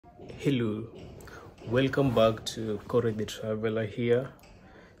Hello, welcome back to Corey the Traveler here.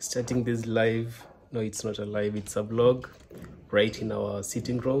 Starting this live, no, it's not a live, it's a vlog right in our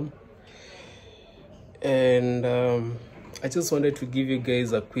sitting room. And I just wanted to give you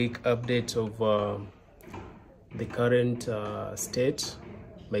guys a quick update of the current state,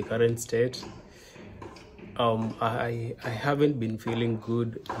 my current state. I haven't been feeling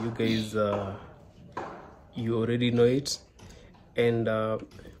good. You guys, you already know it. And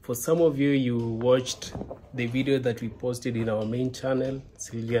for some of you, you watched the video that we posted in our main channel,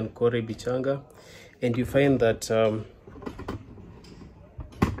 Sylvia and Corey Bichanga, and you find that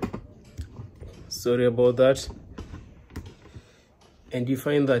sorry about that, and you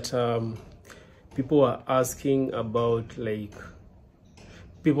find that people are asking about, like,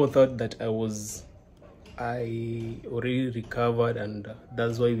 people thought that I already recovered, and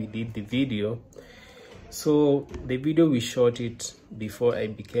that's why we did the video. So the video, we shot it before I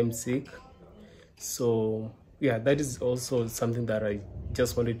became sick. So yeah, that is also something that I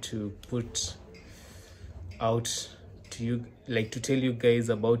just wanted to put out to you, like to tell you guys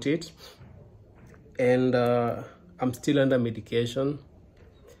about it. And I'm still under medication.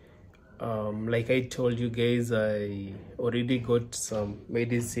 Like I told you guys, I already got some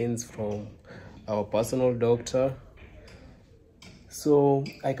medicines from our personal doctor. So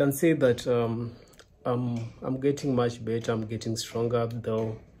I can say that I'm getting much better. I'm getting stronger,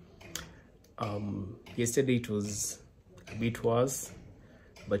 though yesterday it was a bit worse,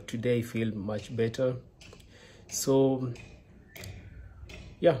 but today I feel much better. So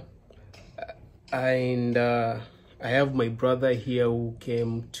yeah, and I have my brother here who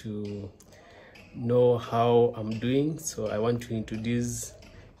came to know how I'm doing, so I want to introduce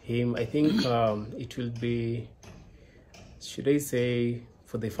him. I think it will be, should I say,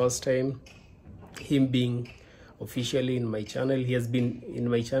 for the first time, him being officially in my channel. He has been in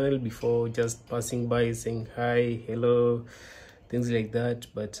my channel before, just passing by, saying hi, hello, things like that.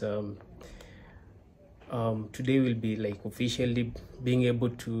 But today will be like officially being able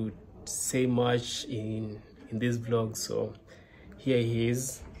to say much in this vlog. So here he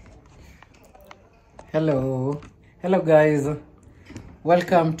is. Hello guys,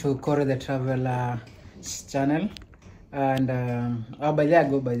 welcome to Corey the Traveler channel. And by the way, I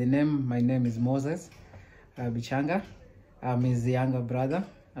go by the name, my name is Mozez Bichanga. I'm his younger brother.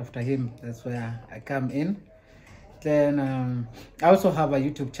 After him, that's where I come in. Then I also have a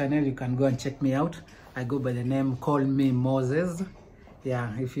YouTube channel. You can go and check me out. I go by the name, call me Mozez.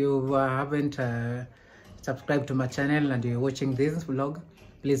 Yeah, if you haven't subscribed to my channel and you're watching this vlog,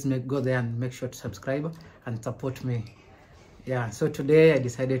 please go there and make sure to subscribe and support me. Yeah, so today I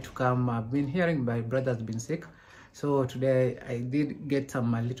decided to come. I've been hearing my brother's been sick. So today I did get a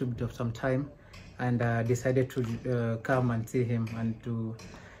little bit of some time, and decided to come and see him and to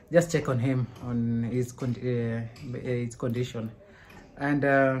just check on him, on his condition. And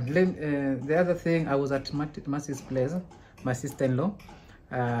the other thing, I was at Mercy's place, my sister-in-law.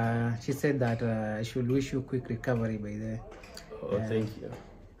 She said that I should wish you quick recovery by there. Oh, thank you.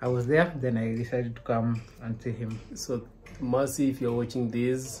 I was there, then I decided to come and see him. So Mercy, if you're watching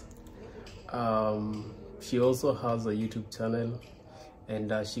this, she also has a YouTube channel,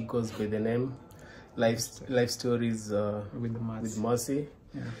 and she goes by the name Life Stories with Mercy.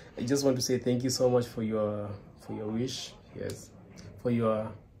 Yeah. I just want to say thank you so much for your wish. Yes, for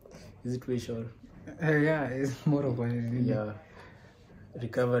your, is it wish or yeah, it's more of a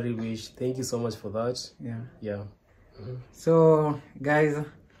recovery wish. Thank you so much for that. Yeah. So guys,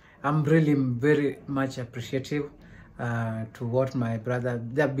 I'm really very much appreciative to what my brother,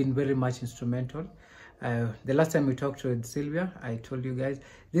 they have been very much instrumental. The last time we talked with Sylvia, I told you guys,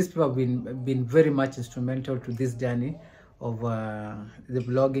 these people have been very much instrumental to this journey of the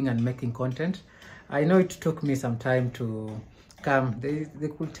blogging and making content. I know it took me some time to come. They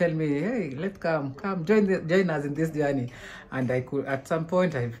could tell me, hey, let's come join us in this journey, and I could, at some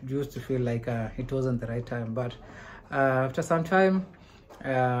point I used to feel like it wasn't the right time, but after some time,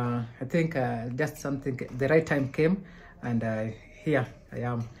 I think just something, the right time came, and here I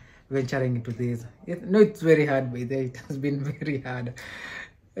am venturing into this. It's very hard, by the way. It has been very hard,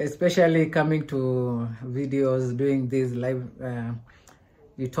 especially coming to videos, doing this live.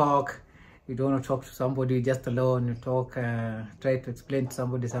 You talk, you don't want to talk to somebody, you're just alone, you talk, try to explain to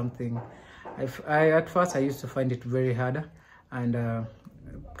somebody something. At first I used to find it very hard, and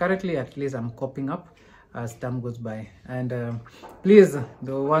currently at least I'm coping up as time goes by. And please,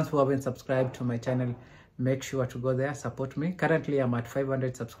 the ones who haven't subscribed to my channel, make sure to go there, support me. Currently I'm at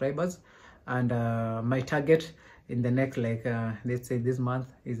 500 subscribers, and my target in the next, like let's say this month,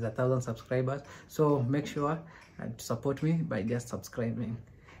 is 1,000 subscribers. So make sure to support me by just subscribing.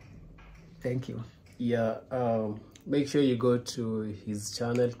 Thank you. Yeah, make sure you go to his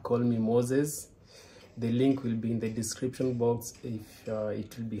channel, Call Me Moses. The link will be in the description box. If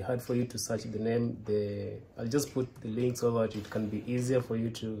it will be hard for you to search the name, I'll just put the link so that it can be easier for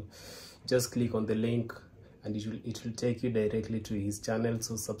you to just click on the link, and it will take you directly to his channel.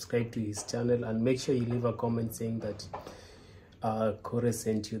 So subscribe to his channel and make sure you leave a comment saying that Kore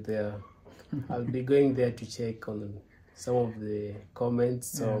sent you there. I'll be going there to check on some of the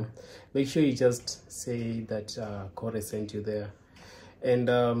comments, so make sure you just say that Kore sent you there.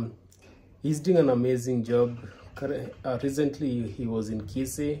 And he's doing an amazing job. Recently he was in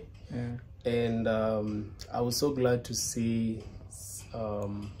Kisii, and I was so glad to see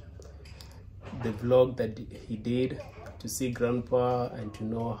the vlog that he did, to see grandpa and to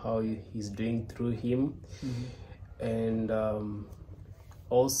know how he's doing through him. And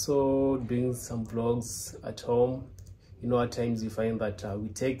also doing some vlogs at home. You know, at times you find that we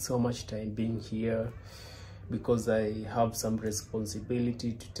take so much time being here because I have some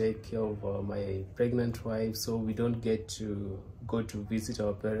responsibility to take care of my pregnant wife, so we don't get to go to visit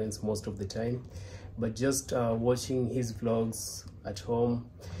our parents most of the time. But just watching his vlogs at home,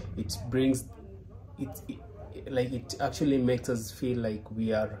 it actually makes us feel like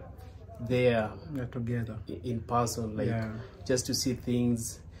we are there together in person, like just to see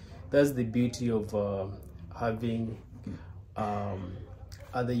things. That's the beauty of having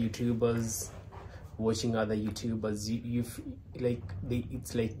other YouTubers, watching other YouTubers.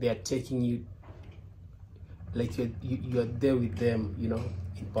 It's like they are taking you, like you're there with them, you know,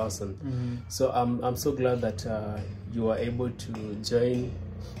 in person. So I'm so glad that you are able to join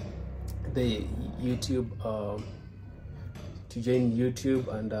the YouTube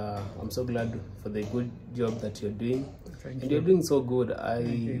and I'm so glad for the good job that you're doing. Thank you. You're doing so good.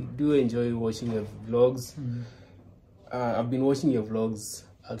 I do enjoy watching your vlogs. I've been watching your vlogs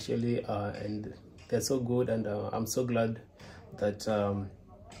actually, and they're so good, and I'm so glad that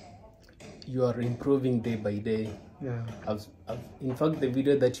you are improving day by day. In fact, the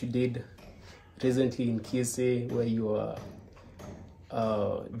video that you did recently in Kisii, where you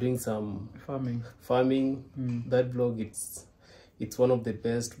are doing some farming, that vlog, it's one of the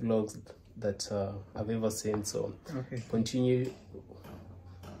best vlogs that I've ever seen. So continue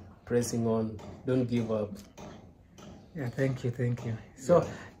pressing on, don't give up. Thank you. So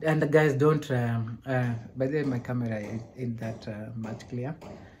and the guys, don't by the way, my camera isn't that much clear,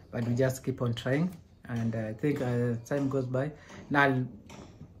 but we just keep on trying, and I think as time goes by, now I'll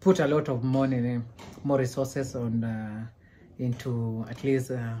put a lot of money, more resources on into at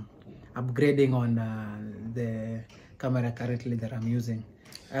least upgrading on the camera currently that I'm using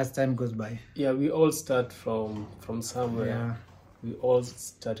as time goes by. We all start from somewhere. We all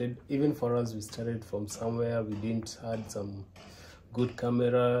started, even for us, we started from somewhere. We didn't have some good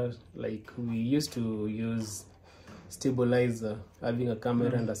camera. Like, we used to use stabilizer, having a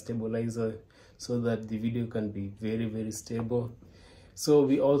camera and a stabilizer so that the video can be very, very stable. So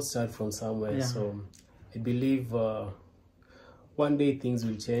we all start from somewhere. So I believe one day things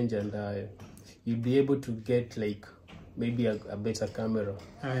will change, and you'll be able to get like maybe a better camera.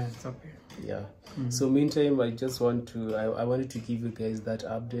 It's okay. So meantime, I wanted to give you guys that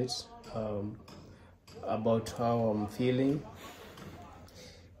update about how I'm feeling.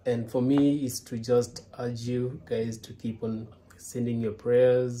 And for me, is to just urge you guys to keep on sending your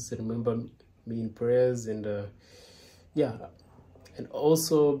prayers. Remember me in prayers, and and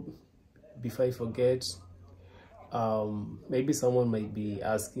also, before I forget, maybe someone might be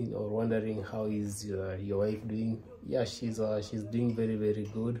asking or wondering, how is your wife doing? She's doing very, very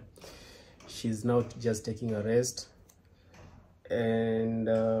good. She's now just taking a rest, and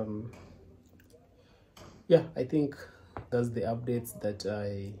I think that's the updates that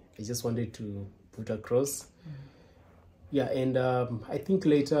I just wanted to put across. And I think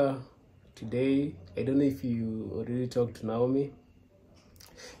later today, I don't know if you already talked to Naomi.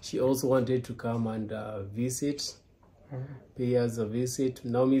 She also wanted to come and visit, pay us a visit.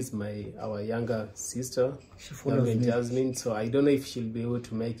 Naomi is our younger sister, Kelvin Jasmine. So I don't know if she'll be able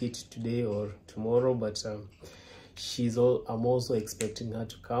to make it today or tomorrow, but I'm also expecting her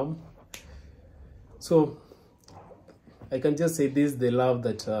to come. So I can just say this: the love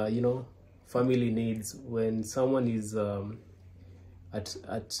that family needs. When someone is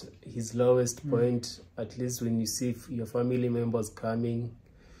at his lowest point, at least when you see your family members coming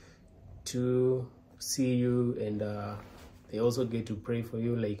to see you, and they also get to pray for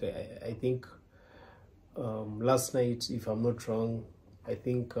you. Like I think last night, if I'm not wrong, I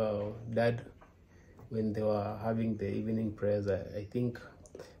think Dad, when they were having the evening prayers, I think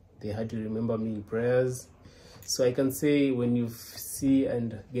they had to remember me in prayers. So I can say when you see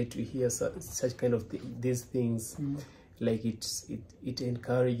and get to hear such kind of these things, like it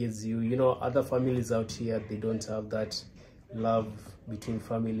encourages you. You know, other families out here, they don't have that love between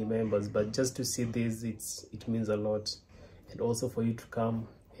family members, but just to see this, it means a lot. And also for you to come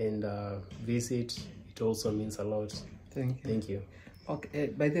and visit, it also means a lot. Thank you. Okay,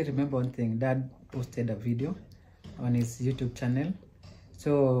 by the way, remember one thing, Dad posted a video on his YouTube channel.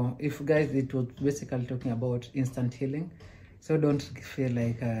 So if guys, it was basically talking about instant healing, so don't feel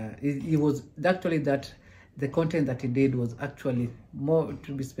like it was actually that the content that he did was actually more,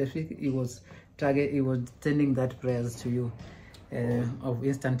 to be specific, he was sending that prayers to you of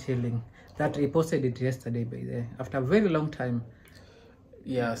instant healing. That he posted it yesterday, by the after a very long time.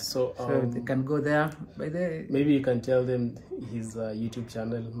 Yeah, so they can go there. By the maybe you can tell them his YouTube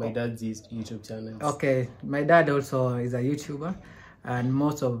channel. My dad's YouTube channel. Okay, my dad also is a YouTuber, and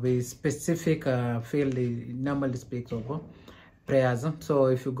most of his specific field he normally speaks of prayers. So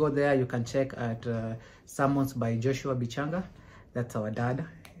if you go there, you can check at sermons by Joshua Bichanga. That's our dad,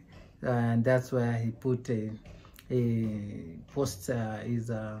 and that's where he put he posts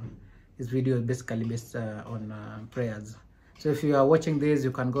his video basically based on prayers. So if you are watching this,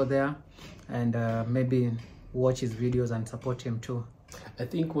 you can go there and maybe watch his videos and support him too. I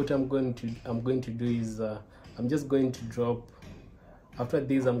think what I'm going to do is I'm just going to drop, after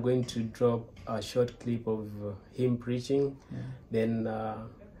this I'm going to drop a short clip of him preaching. Then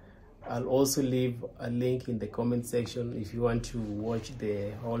I'll also leave a link in the comment section if you want to watch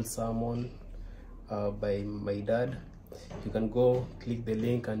the whole sermon by my dad. You can go click the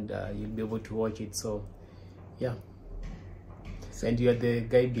link and you'll be able to watch it. So yeah. And you are the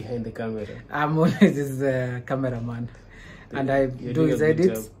guy behind the camera. I'm always his cameraman, and I do his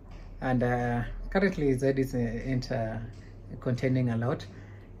edits. And currently his edits ain't containing a lot,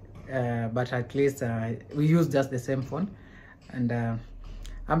 but at least we use just the same phone, and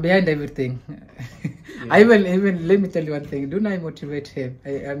I'm behind everything. I even let me tell you one thing. Do not motivate him.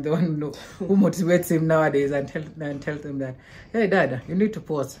 I'm the one who motivates him nowadays, and tell him that, hey Dad, you need to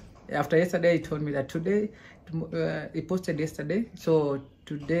post. After yesterday, he told me that today, he posted yesterday, so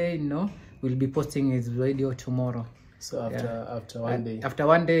today, we'll be posting his video tomorrow. So after one day. After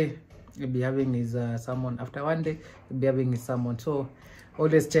one day, he'll be having his sermon. After one day, he'll be having his sermon. So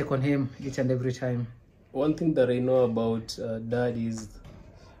always check on him each and every time. One thing that I know about Dad is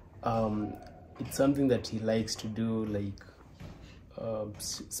it's something that he likes to do, like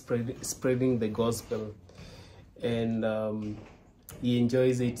spreading the gospel, and he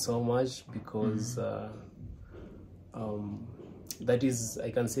enjoys it so much because that is,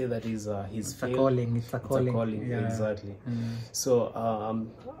 I can say that is his field. Calling. It's a calling. Yeah. Exactly. So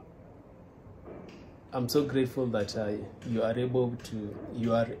I'm so grateful that you are able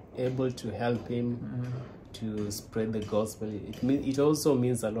to help him to spread the gospel. It also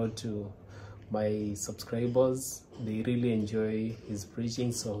means a lot to my subscribers. They really enjoy his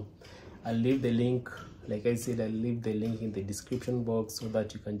preaching. So I'll leave the link. Like I said, I'll leave the link in the description box so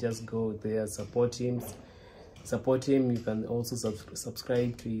that you can just go there, support him. You can also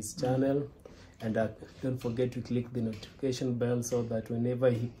subscribe to his channel, and don't forget to click the notification bell so that whenever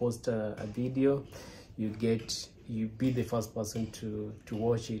he posts a video, you be the first person to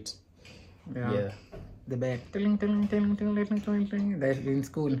watch it. Yeah. The bell, that in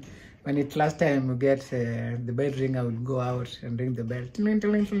school. When it's last time you get the bell ring, I would go out and ring the bell. It's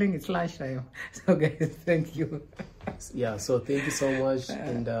lunchtime. So guys, thank you. Yeah, so thank you so much,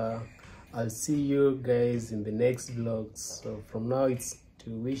 and I'll see you guys in the next vlog. So from now, it's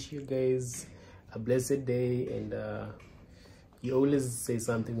to wish you guys a blessed day, and you always say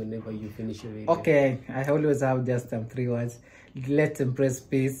something whenever you finish your video. Okay, I always have just 3 words. Let's embrace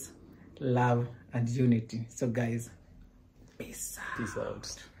peace, love, and unity. So guys, peace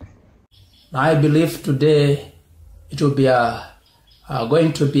out. I believe today it will be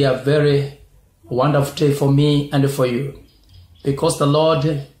going to be a very wonderful day for me and for you, because the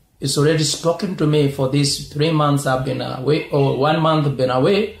Lord is already spoken to me for these 3 months I've been away, or 1 month been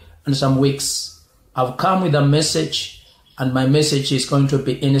away, and some weeks. I've come with a message, and my message is going to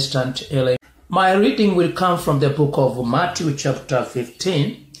be instant healing. My reading will come from the book of Matthew chapter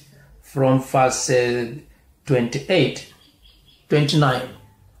 15 from verse 29.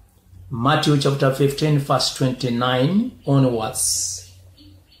 Matthew chapter 15 verse 29 onwards.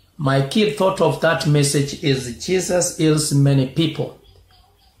 My key thought of that message is Jesus heals many people.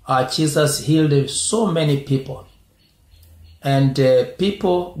 Jesus healed so many people. And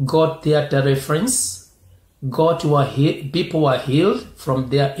people got their deliverance. People were healed from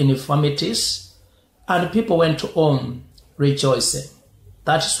their infirmities. And people went home rejoicing.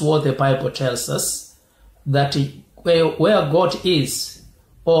 That is what the Bible tells us. that where God is,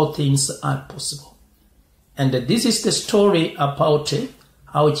 all things are possible. And this is the story about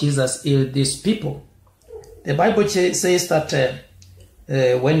how Jesus healed these people. The Bible says that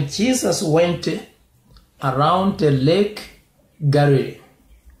when Jesus went around the lake Galilee,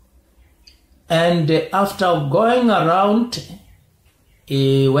 and after going around,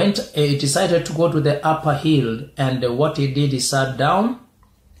 he decided to go to the upper hill, and what he did, he sat down.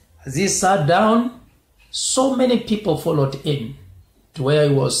 As he sat down, so many people followed him to where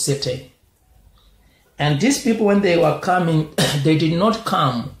he was sitting. And these people, when they were coming, they did not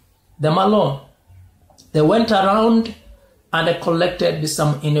come them alone. They went around and they collected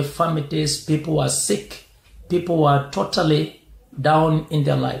some infirmities. People were sick. People were totally down in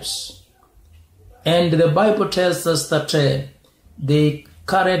their lives. And the Bible tells us that they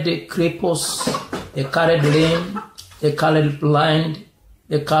carried cripples, they carried lame, they carried blind,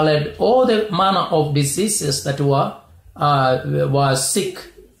 they carried all the manner of diseases that were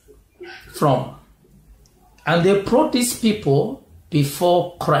sick from. And they brought these people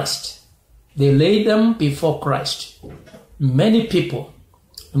before Christ. They laid them before Christ. Many people,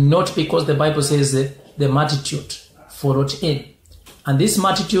 not because the Bible says the multitude followed him. And this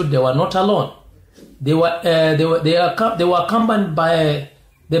multitude, they were not alone. They were accompanied by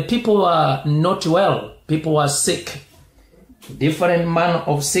the people who were not well. People were sick, different manner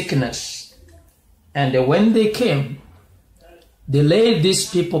of sickness. And when they came, they laid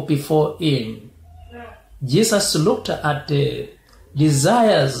these people before him. Jesus looked at the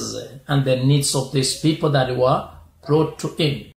desires and the needs of these people that were brought to him.